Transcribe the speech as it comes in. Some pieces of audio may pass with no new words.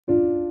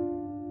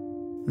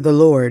The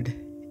Lord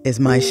is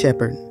my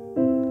shepherd,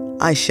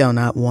 I shall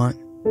not want.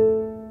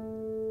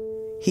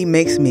 He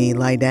makes me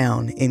lie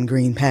down in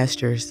green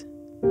pastures.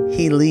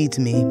 He leads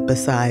me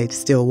beside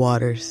still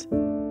waters.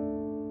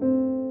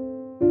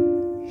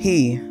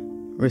 He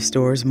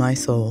restores my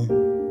soul.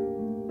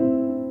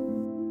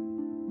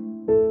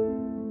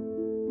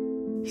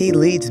 He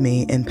leads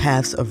me in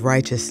paths of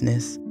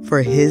righteousness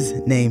for His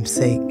name's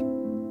sake.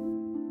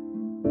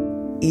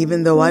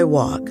 Even though I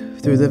walk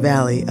through the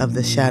valley of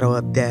the shadow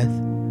of death,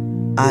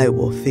 I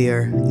will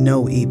fear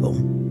no evil,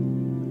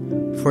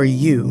 for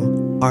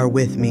You are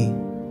with me.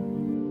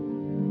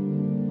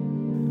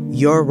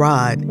 Your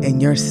rod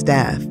and Your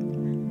staff,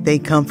 they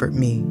comfort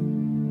me.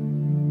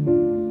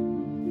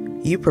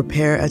 You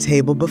prepare a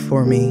table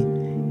before me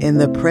in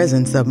the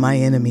presence of my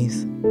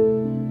enemies.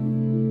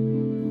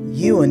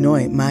 You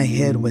anoint my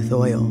head with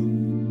oil.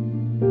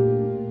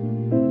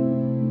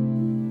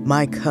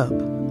 My cup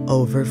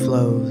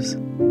overflows.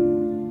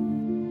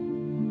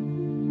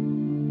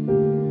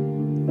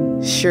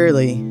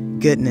 Surely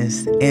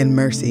goodness and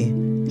mercy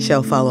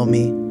shall follow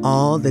me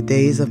all the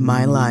days of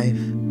my life,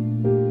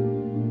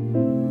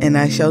 and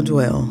I shall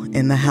dwell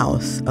in the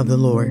house of the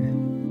Lord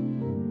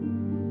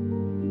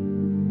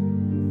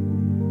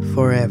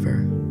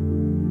forever.